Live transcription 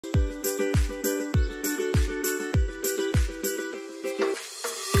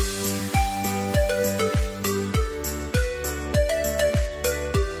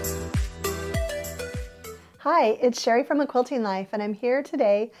Hi, it's Sherri from A Quilting Life, and I'm here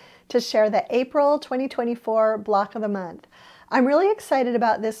today to share the April 2024 block of the month. I'm really excited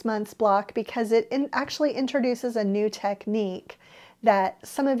about this month's block because it actually introduces a new technique that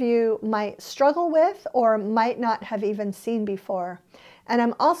some of you might struggle with or might not have even seen before. And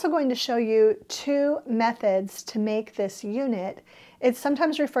I'm also going to show you two methods to make this unit. It's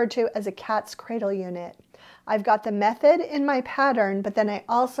sometimes referred to as a cat's cradle unit. I've got the method in my pattern, but then I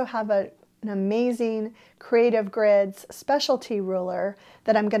also have an amazing Creative Grids specialty ruler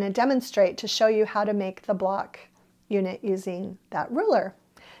that I'm going to demonstrate to show you how to make the block unit using that ruler.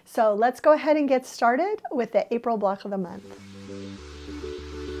 So let's go ahead and get started with the April block of the month.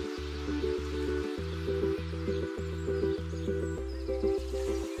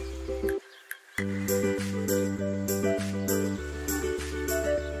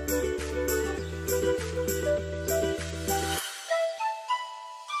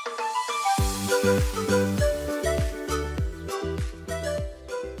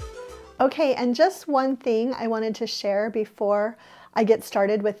 Okay, and just one thing I wanted to share before I get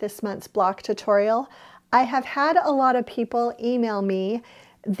started with this month's block tutorial. I have had a lot of people email me.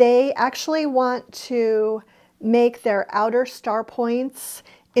 They actually want to make their outer star points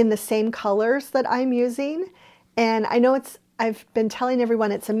in the same colors that I'm using. And I know I've been telling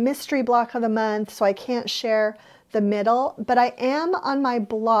everyone it's a mystery block of the month, so I can't share the middle, but I am on my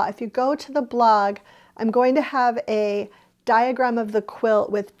blog. If you go to the blog, I'm going to have a diagram of the quilt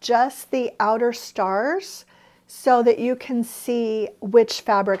with just the outer stars so that you can see which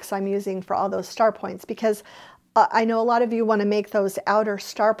fabrics I'm using for all those star points, because I know a lot of you want to make those outer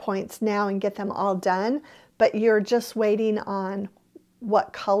star points now and get them all done, but you're just waiting on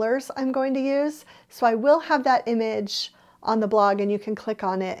what colors I'm going to use. So I will have that image on the blog and you can click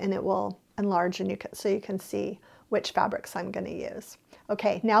on it and it will enlarge and so you can see which fabrics I'm going to use.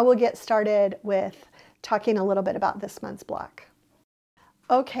 Okay, now we'll get started with talking a little bit about this month's block.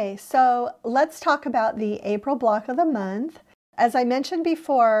 Okay, so let's talk about the April block of the month. As I mentioned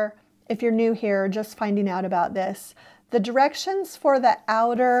before, if you're new here, just finding out about this, the directions for the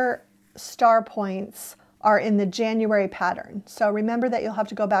outer star points are in the January pattern. So remember that you'll have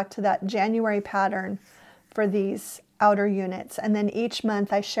to go back to that January pattern for these outer units. And then each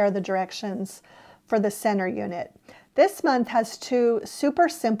month I share the directions for the center unit. This month has two super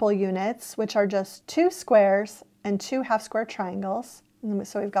simple units, which are just two squares and two half square triangles.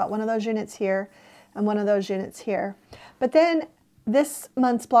 So we've got one of those units here and one of those units here. But then this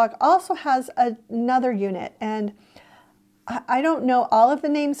month's block also has another unit, and I don't know all of the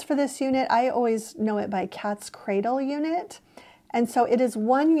names for this unit. I always know it by cat's cradle unit. And so it is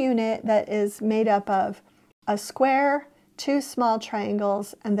one unit that is made up of a square, two small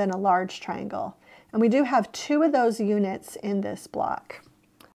triangles, and then a large triangle. And we do have two of those units in this block.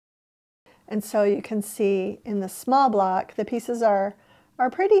 And so you can see in the small block, the pieces are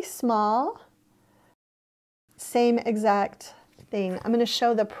pretty small. Same exact thing. I'm going to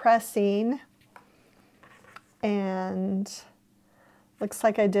show the pressing, and looks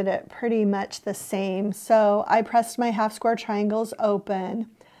like I did it pretty much the same. So I pressed my half square triangles open.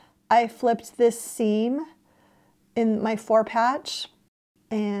 I flipped this seam in my 4-patch,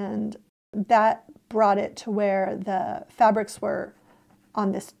 and that brought it to where the fabrics were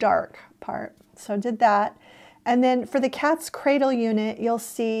on this dark part. So I did that. And then for the cat's cradle unit, you'll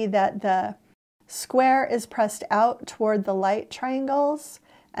see that the square is pressed out toward the light triangles,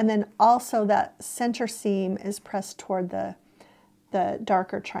 and then also that center seam is pressed toward the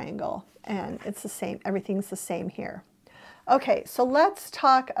darker triangle. And it's the same, everything's the same here. Okay, so let's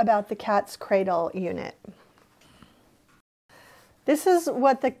talk about the cat's cradle unit. This is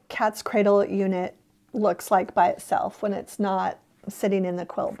what the cat's cradle unit looks like by itself when it's not sitting in the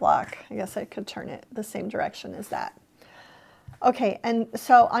quilt block. I guess I could turn it the same direction as that. Okay, and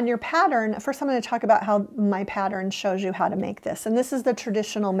so on your pattern, first I'm going to talk about how my pattern shows you how to make this. And this is the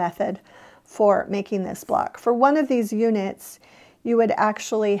traditional method for making this block. For one of these units, you would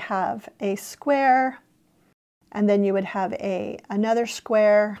actually have a square, and then you would have another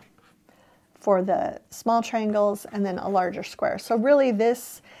square for the small triangles, and then a larger square. So really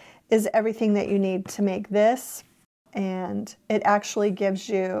this is everything that you need to make this, and it actually gives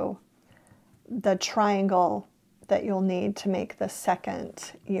you the triangle that you'll need to make the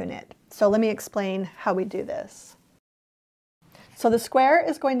second unit. So let me explain how we do this. So the square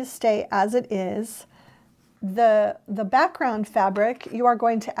is going to stay as it is. The background fabric, you are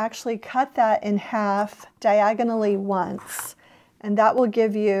going to actually cut that in half diagonally once, and that will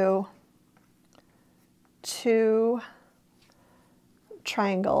give you two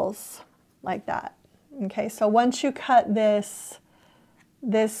triangles like that. Okay, so once you cut this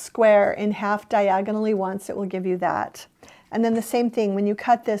this square in half diagonally once, it will give you that. And then the same thing, when you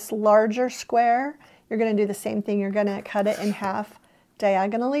cut this larger square, you're going to do the same thing. You're going to cut it in half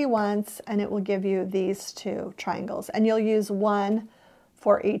diagonally once, and it will give you these two triangles. And you'll use one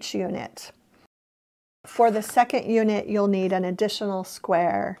for each unit. For the second unit, you'll need an additional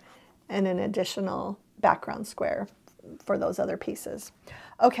square and an additional background square for those other pieces.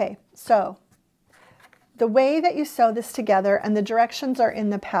 Okay, so the way that you sew this together, and the directions are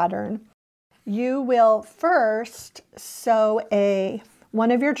in the pattern, you will first sew one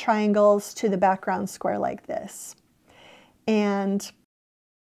of your triangles to the background square like this. And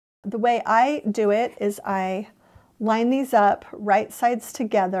the way I do it is I line these up right sides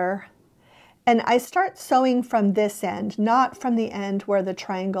together, and I start sewing from this end, not from the end where the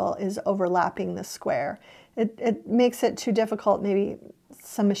triangle is overlapping the square. It makes it too difficult. Maybe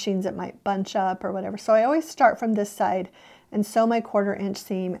some machines it might bunch up or whatever. So I always start from this side and sew my 1/4 inch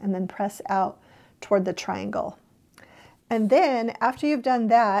seam and then press out toward the triangle. And then after you've done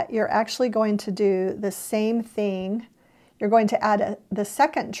that, you're actually going to do the same thing. You're going to add the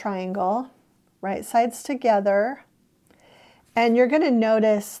second triangle, right sides together, and you're going to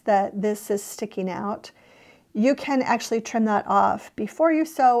notice that this is sticking out. You can actually trim that off before you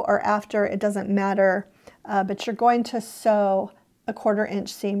sew or after, it doesn't matter, but you're going to sew a 1/4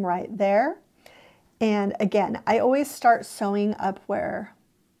 inch seam right there. And again, I always start sewing up where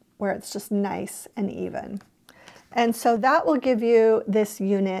it's just nice and even. And so that will give you this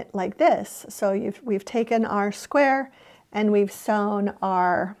unit like this. So we've taken our square and we've sewn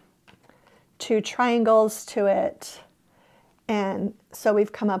our two triangles to it. And so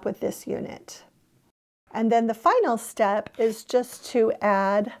we've come up with this unit. And then the final step is just to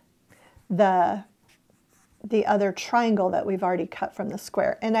add the other triangle that we've already cut from the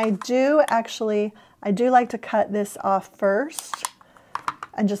square. And I do like to cut this off first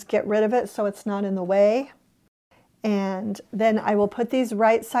and just get rid of it so it's not in the way. And then I will put these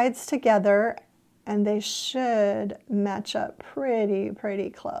right sides together, and they should match up pretty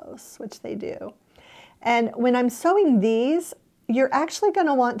close, which they do. And when I'm sewing these, you're actually going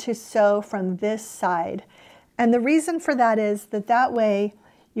to want to sew from this side. And the reason for that is that way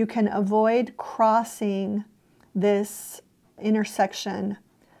you can avoid crossing this intersection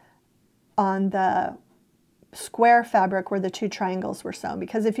on the square fabric where the two triangles were sewn.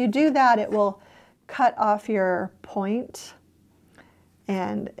 Because if you do that, it will cut off your point.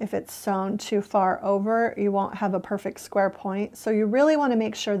 And if it's sewn too far over, you won't have a perfect square point. So you really want to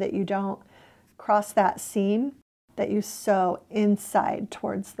make sure that you don't cross that seam, that you sew inside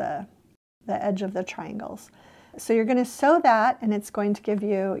towards the edge of the triangles. So you're going to sew that, and it's going to give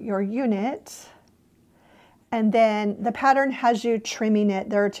you your unit. And then the pattern has you trimming it.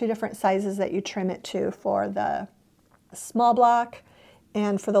 There are two different sizes that you trim it to, for the small block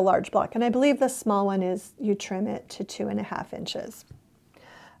and for the large block. And I believe the small one is you trim it to 2.5 inches.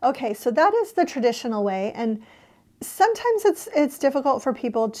 Okay, so that is the traditional way. And sometimes it's difficult for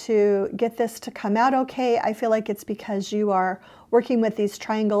people to get this to come out okay. I feel like it's because you are working with these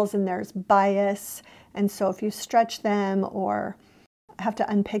triangles and there's bias. And so if you stretch them or have to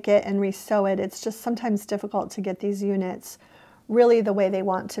unpick it and re-sew it, it's just sometimes difficult to get these units really the way they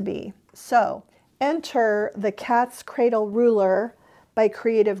want to be. So enter the Cat's Cradle ruler by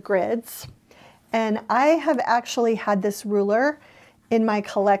Creative Grids. And I have actually had this ruler in my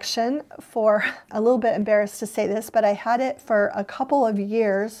collection for, a little bit embarrassed to say this, but I had it for a couple of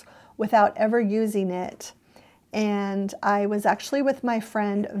years without ever using it. And I was actually with my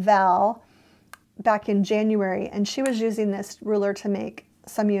friend Val back in January, and she was using this ruler to make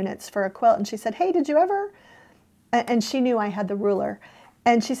some units for a quilt. And she said, "Hey, did you ever," and she knew I had the ruler.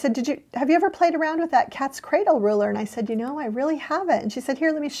 And she said, have you ever played around with that Cat's Cradle ruler? And I said, you know, I really haven't. And she said,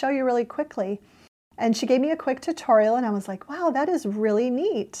 here, let me show you really quickly. And she gave me a quick tutorial, and I was like, wow, that is really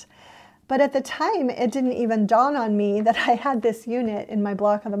neat. But at the time, it didn't even dawn on me that I had this unit in my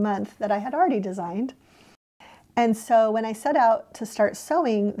block of the month that I had already designed. And so when I set out to start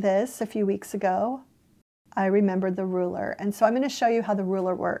sewing this a few weeks ago, I remembered the ruler. And so I'm going to show you how the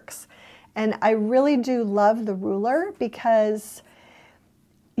ruler works. And I really do love the ruler because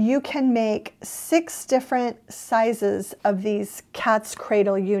you can make 6 different sizes of these Cat's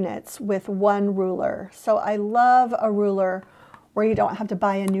Cradle units with one ruler. So I love a ruler where you don't have to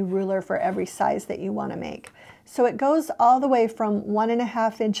buy a new ruler for every size that you want to make. So it goes all the way from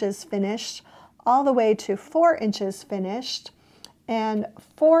 1.5 inches finished all the way to 4 inches finished. And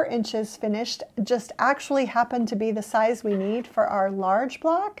 4 inches finished just actually happened to be the size we need for our large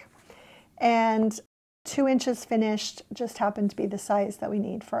block. And 2 inches finished just happened to be the size that we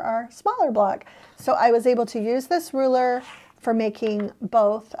need for our smaller block. So I was able to use this ruler for making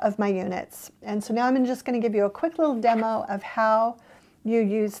both of my units. And so now I'm just going to give you a quick little demo of how you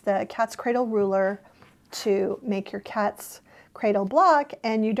use the cat's cradle ruler to make your cat's cradle block,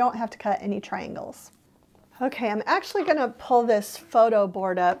 and you don't have to cut any triangles. Okay, I'm actually going to pull this photo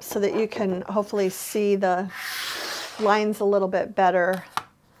board up so that you can hopefully see the lines a little bit better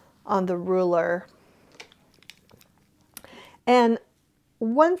on the ruler. And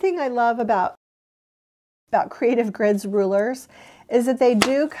one thing I love about Creative Grids rulers is that they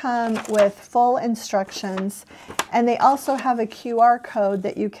do come with full instructions, and they also have a QR code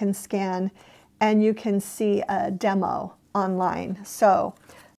that you can scan and you can see a demo online. So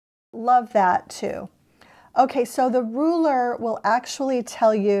love that too. Okay, so the ruler will actually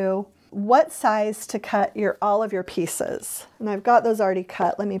tell you what size to cut all of your pieces. And I've got those already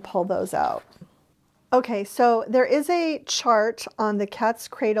cut. Let me pull those out. Okay, so there is a chart on the cat's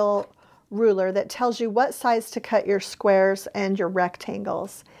cradle ruler that tells you what size to cut your squares and your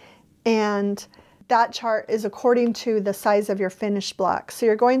rectangles. And that chart is according to the size of your finished block. So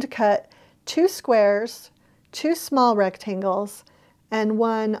you're going to cut 2 squares, 2 small rectangles, and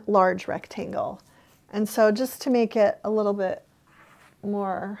 1 large rectangle. And so just to make it a little bit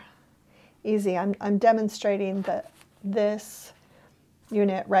more easy, I'm demonstrating this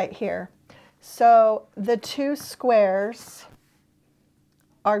unit right here. So the 2 squares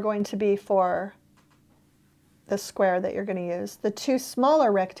are going to be for the square that you're going to use. The 2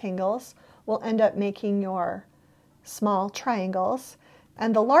 smaller rectangles will end up making your small triangles,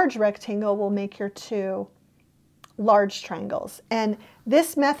 and the large rectangle will make your 2 large triangles. And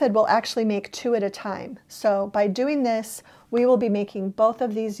this method will actually make 2 at a time. So by doing this, we will be making both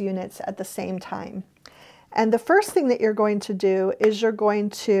of these units at the same time. And the first thing that you're going to do is you're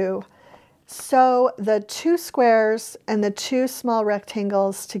going to sew the 2 squares and the 2 small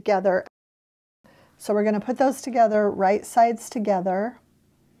rectangles together. So we're going to put those together, right sides together.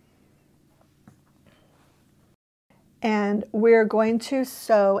 And we're going to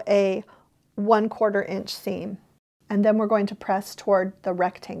sew a 1/4 inch seam. And then we're going to press toward the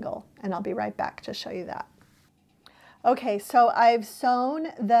rectangle, and I'll be right back to show you that. Okay, so I've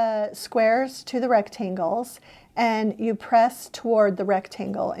sewn the squares to the rectangles, and you press toward the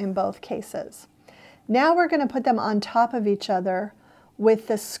rectangle in both cases. Now we're going to put them on top of each other with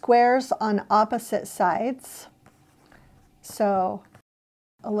the squares on opposite sides. So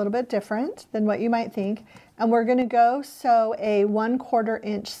a little bit different than what you might think. And we're going to go sew a 1/4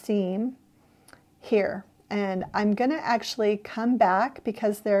 inch seam here. And I'm going to actually come back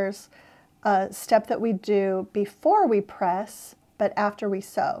because there's a step that we do before we press, but after we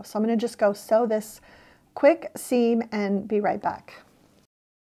sew. So I'm going to just go sew this quick seam and be right back.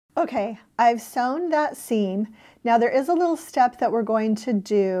 Okay, I've sewn that seam. Now there is a little step that we're going to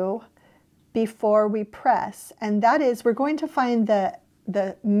do before we press, and that is we're going to find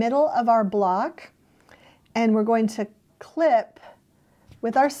the middle of our block, and we're going to clip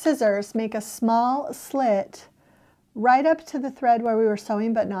with our scissors, make a small slit right up to the thread where we were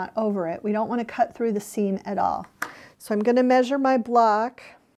sewing, but not over it. We don't want to cut through the seam at all. So I'm going to measure my block.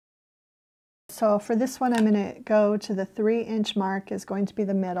 So for this one, I'm going to go to the 3-inch mark is going to be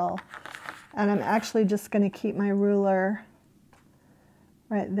the middle. And I'm actually just going to keep my ruler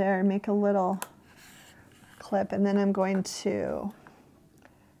right there, make a little clip, and then I'm going to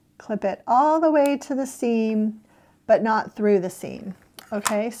clip it all the way to the seam, but not through the seam.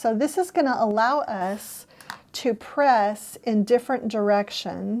 Okay, so this is going to allow us to press in different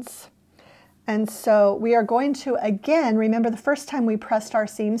directions. And so we are going to, again, remember the first time we pressed our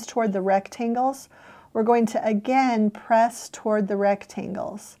seams toward the rectangles, we're going to again press toward the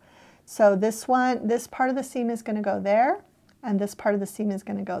rectangles. So this part of the seam is going to go there, and this part of the seam is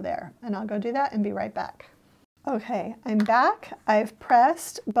going to go there. And I'll go do that and be right back. Okay, I'm back. I've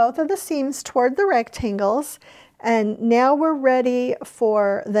pressed both of the seams toward the rectangles, and now we're ready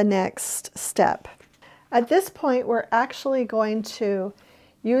for the next step. At this point, we're actually going to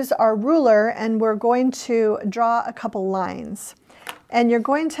use our ruler, and we're going to draw a couple lines. And you're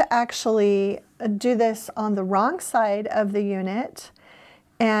going to actually do this on the wrong side of the unit.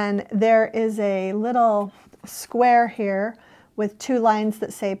 And there is a little square here with 2 lines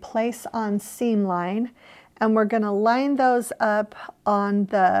that say place on seam line. And we're going to line those up on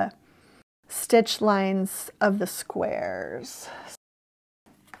the stitch lines of the squares.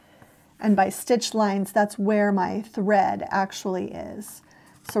 And by stitch lines, that's where my thread actually is.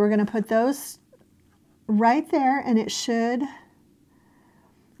 So we're going to put those right there, and it should,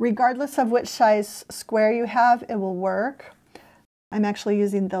 regardless of which size square you have, it will work. I'm actually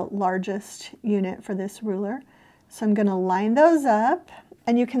using the largest unit for this ruler. So I'm going to line those up,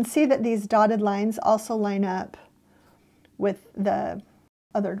 and you can see that these dotted lines also line up with the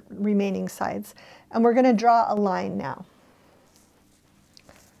other remaining sides. And we're going to draw a line now.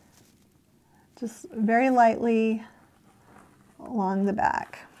 Just very lightly along the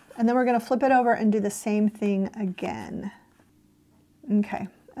back. And then we're going to flip it over and do the same thing again. Okay,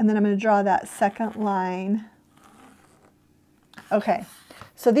 and then I'm going to draw that second line. Okay,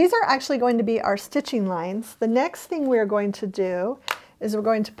 so these are actually going to be our stitching lines. The next thing we're going to do is we're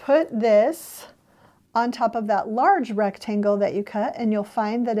going to put this on top of that large rectangle that you cut, and you'll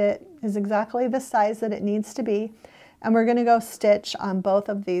find that it is exactly the size that it needs to be. And we're going to go stitch on both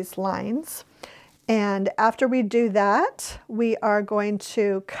of these lines. And after we do that, we are going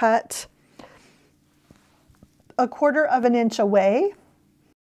to cut 1/4 of an inch away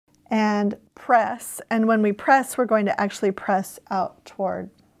and press. And when we press, we're going to actually press out toward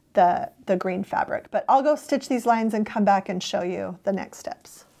the green fabric. But I'll go stitch these lines and come back and show you the next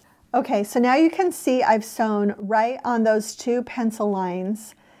steps. Okay, so now you can see I've sewn right on those 2 pencil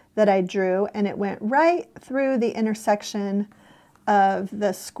lines that I drew, and it went right through the intersection of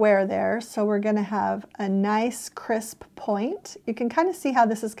the square there. So we're going to have a nice crisp point. You can kind of see how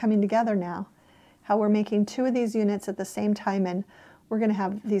this is coming together now, how we're making 2 of these units at the same time, and we're going to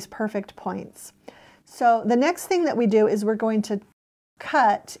have these perfect points. So the next thing that we do is we're going to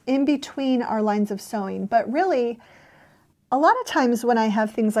cut in between our lines of sewing. But really, a lot of times when I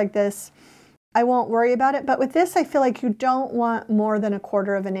have things like this, I won't worry about it. But with this, I feel like you don't want more than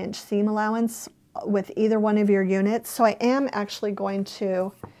 1/4 of an inch seam allowance with either one of your units. So I am actually going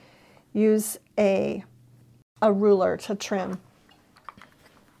to use a ruler to trim.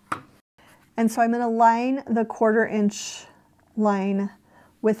 And so I'm going to line the 1/4 inch line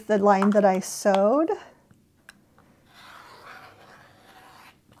with the line that I sewed.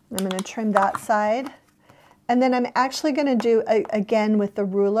 I'm going to trim that side. And then I'm actually going to do again with the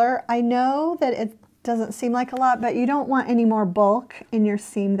ruler. I know that it doesn't seem like a lot, but you don't want any more bulk in your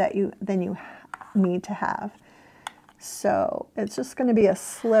seam than you need to have. So it's just going to be a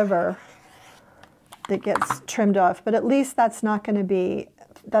sliver that gets trimmed off, but at least that's not going to be,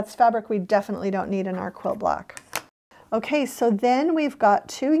 that's fabric we definitely don't need in our quilt block. Okay, so then we've got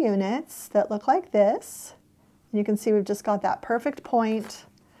 2 units that look like this. You can see we've just got that perfect point.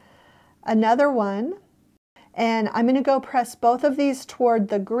 Another one, and I'm going to go press both of these toward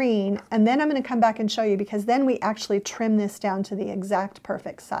the green, and then I'm going to come back and show you, because then we actually trim this down to the exact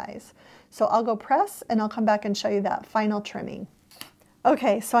perfect size. So I'll go press and I'll come back and show you that final trimming.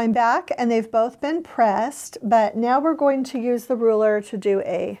 Okay, so I'm back and they've both been pressed, but now we're going to use the ruler to do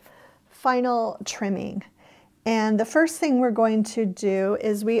a final trimming. And the first thing we're going to do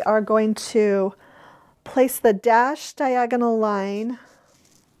is we are going to place the dashed diagonal line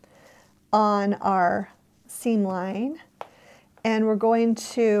on our seam line. And we're going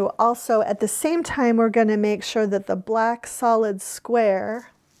to also, at the same time, we're going to make sure that the black solid square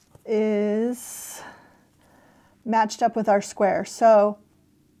is matched up with our square. So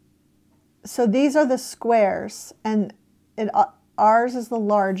these are the squares, and ours is the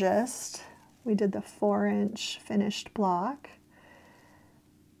largest. We did the 4-inch finished block.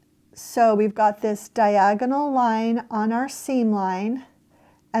 So we've got this diagonal line on our seam line,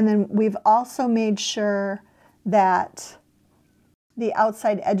 and then we've also made sure that the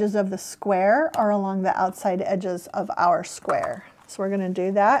outside edges of the square are along the outside edges of our square. So we're going to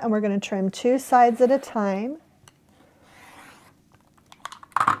do that, and we're going to trim 2 sides at a time.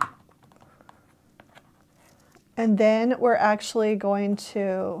 And then we're actually going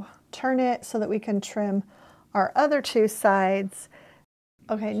to turn it so that we can trim our other 2 sides.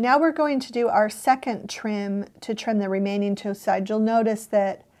 Okay, now we're going to do our second trim to trim the remaining 2 sides. You'll notice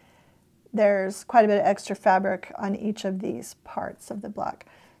that there's quite a bit of extra fabric on each of these parts of the block.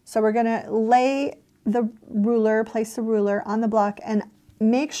 So we're going to lay the ruler, place the ruler on the block, and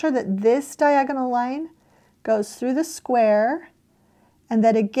make sure that this diagonal line goes through the square, and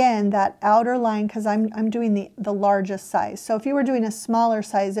that again, that outer line, because I'm doing the largest size. So if you were doing a smaller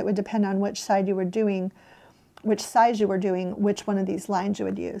size, it would depend on which side you were doing, which size you were doing, which one of these lines you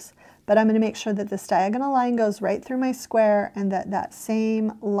would use. But I'm going to make sure that this diagonal line goes right through my square, and that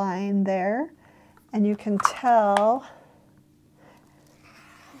same line there. And you can tell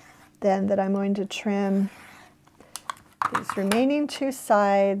then that I'm going to trim these remaining 2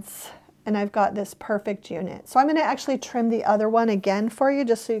 sides, and I've got this perfect unit. So I'm going to actually trim the other one again for you,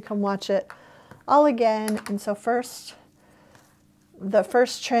 just so you can watch it all again. And so first, the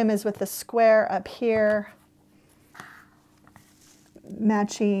first trim is with the square up here,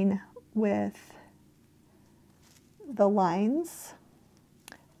 matching with the lines,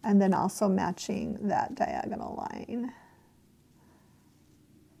 and then also matching that diagonal line.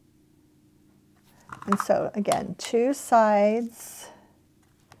 And so again, 2 sides.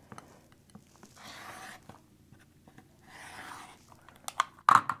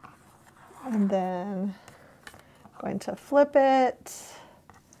 And then going to flip it.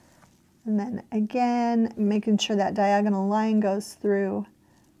 And then again, making sure that diagonal line goes through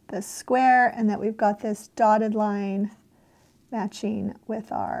the square and that we've got this dotted line matching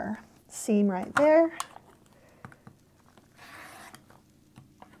with our seam right there.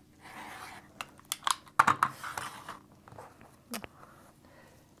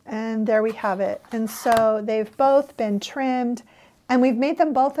 And there we have it. And so they've both been trimmed and we've made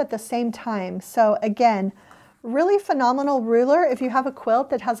them both at the same time. So again, really phenomenal ruler. If you have a quilt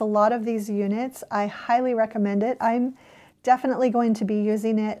that has a lot of these units, I highly recommend it. I'm definitely going to be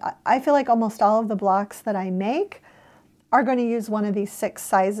using it. I feel like almost all of the blocks that I make are going to use one of these 6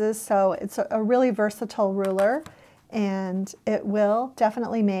 sizes. So it's a really versatile ruler and it will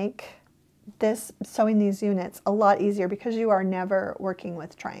definitely make this sewing these units a lot easier because you are never working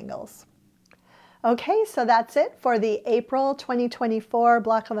with triangles. Okay, so that's it for the April 2024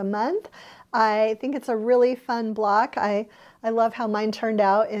 block of the month. I think it's a really fun block. I love how mine turned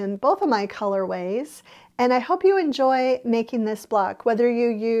out in both of my colorways. And I hope you enjoy making this block, whether you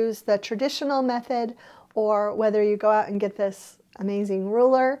use the traditional method or whether you go out and get this amazing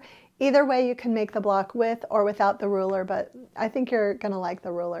ruler. Either way, you can make the block with or without the ruler, but I think you're gonna like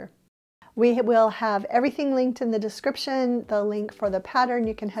the ruler. We will have everything linked in the description, the link for the pattern.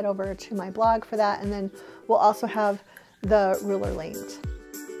 You can head over to my blog for that, and then we'll also have the ruler linked.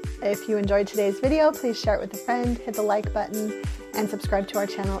 If you enjoyed today's video, please share it with a friend, hit the like button, and subscribe to our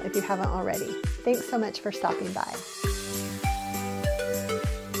channel if you haven't already. Thanks so much for stopping by.